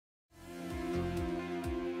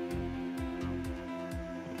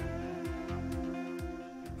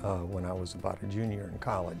when I was about a junior in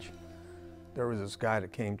college. There was this guy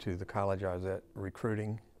that came to the college I was at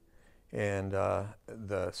recruiting, and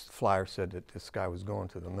the flyer said that this guy was going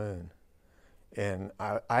to the moon. And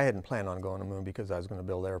I hadn't planned on going to the moon because I was going to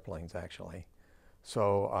build airplanes, actually.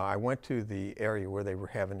 So I went to the area where they were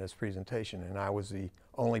having this presentation, and I was the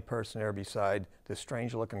only person there beside this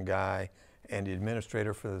strange-looking guy and the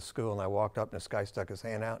administrator for the school. And I walked up, and this guy stuck his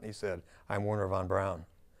hand out, and he said, "I'm Wernher Von Braun."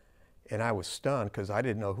 And I was stunned because I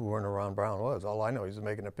didn't know who Wernher Von Braun was. All I know, he was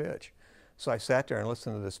making a pitch. So I sat there and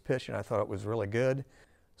listened to this pitch, and I thought it was really good.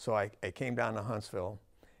 So I came down to Huntsville,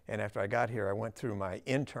 and after I got here, I went through my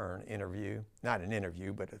intern interview, not an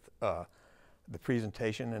interview, but the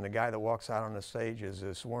presentation, and the guy that walks out on the stage is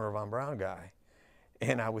this Wernher Von Braun guy.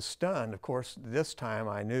 And I was stunned. Of course, this time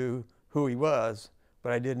I knew who he was,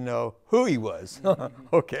 but I didn't know who he was.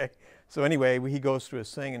 Okay. So anyway, he goes through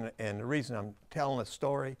his thing, and the reason I'm telling this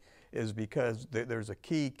story is because there's a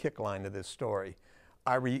key kick line to this story.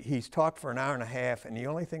 He's talked for an hour and a half, and the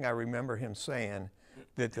only thing I remember him saying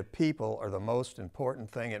that the people are the most important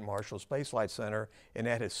thing at Marshall Space Flight Center, and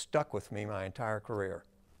that has stuck with me my entire career.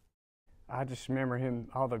 I just remember him,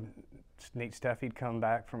 all the neat stuff he'd come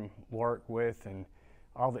back from work with, and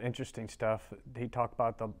all the interesting stuff. He'd talk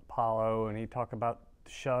about the Apollo, and he'd talk about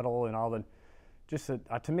the shuttle, and all the,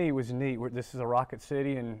 to me it was neat. This is a rocket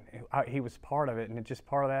city, and he was part of it, and it just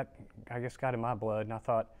part of that, I guess, got in my blood. And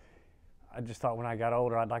I just thought when I got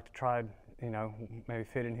older, I'd like to try, maybe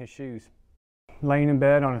fit in his shoes. Laying in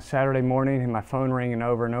bed on a Saturday morning, and my phone ringing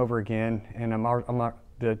over and over again, and I'm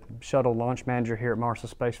the shuttle launch manager here at Marshall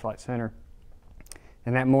Space Flight Center.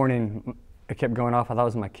 And that morning, it kept going off. I thought it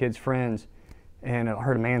was my kids' friends, and I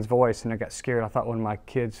heard a man's voice, and I got scared. I thought one of my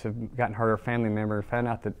kids had gotten hurt, or a family member, found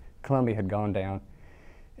out that Columbia had gone down.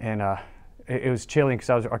 And it was chilling because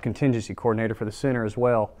I was our contingency coordinator for the center as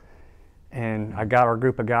well. And I got our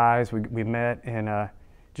group of guys. We met, and it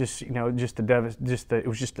was just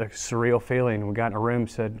a surreal feeling. We got in a room,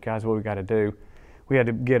 said, "Guys, what we got to do?" We had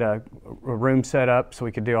to get a room set up so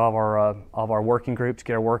we could do all of our working groups,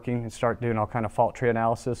 get our working, and start doing all kind of fault tree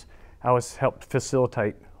analysis. I helped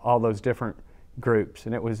facilitate all those different groups,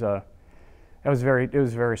 and it was a very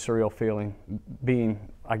surreal feeling, being,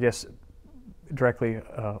 I guess, directly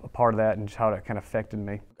a part of that, and just how it kind of affected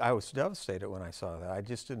me. I was devastated when I saw that. I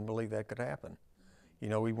just didn't believe that could happen.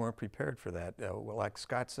 We weren't prepared for that. Well, like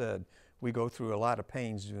Scott said, we go through a lot of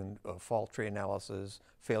pains doing fault tree analysis,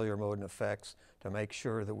 failure mode and effects to make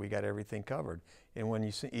sure that we got everything covered. And when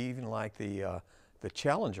you see, even like the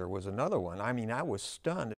Challenger was another one. I mean, I was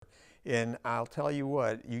stunned. And I'll tell you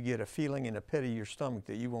what, you get a feeling in the pit of your stomach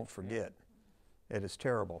that you won't forget. It is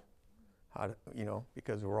terrible,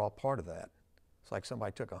 because we're all part of that. It's like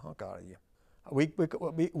somebody took a hunk out of you.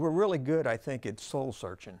 We're really good, I think, at soul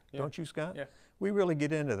searching. Yeah. Don't you, Scott? Yeah. We really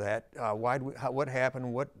get into that. What happened?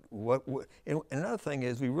 And another thing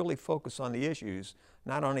is we really focus on the issues,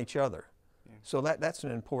 not on each other. Yeah. So that's an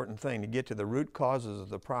important thing, to get to the root causes of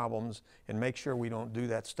the problems and make sure we don't do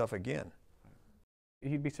that stuff again.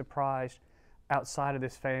 You'd be surprised outside of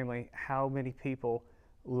this family how many people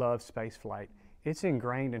love space flight. It's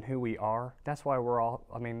ingrained in who we are. That's why we're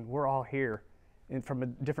all here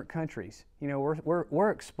from different countries. We're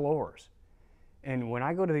explorers. And when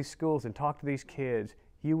I go to these schools and talk to these kids,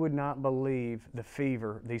 you would not believe the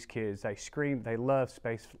fever these kids, they scream, they love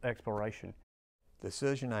space exploration. The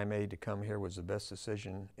decision I made to come here was the best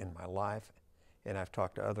decision in my life. And I've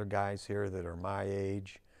talked to other guys here that are my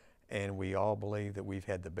age, and we all believe that we've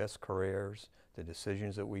had the best careers. The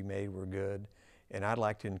decisions that we made were good. And I'd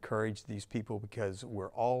like to encourage these people, because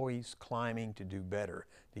we're always climbing to do better,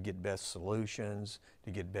 to get best solutions,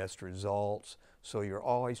 to get best results. So you're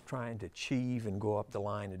always trying to achieve and go up the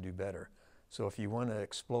line to do better. So if you want to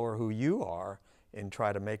explore who you are and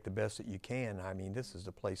try to make the best that you can, I mean, this is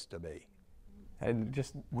the place to be. And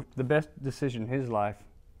just the best decision in his life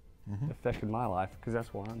affected my life, because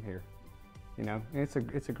that's why I'm here. It's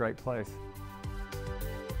a great place.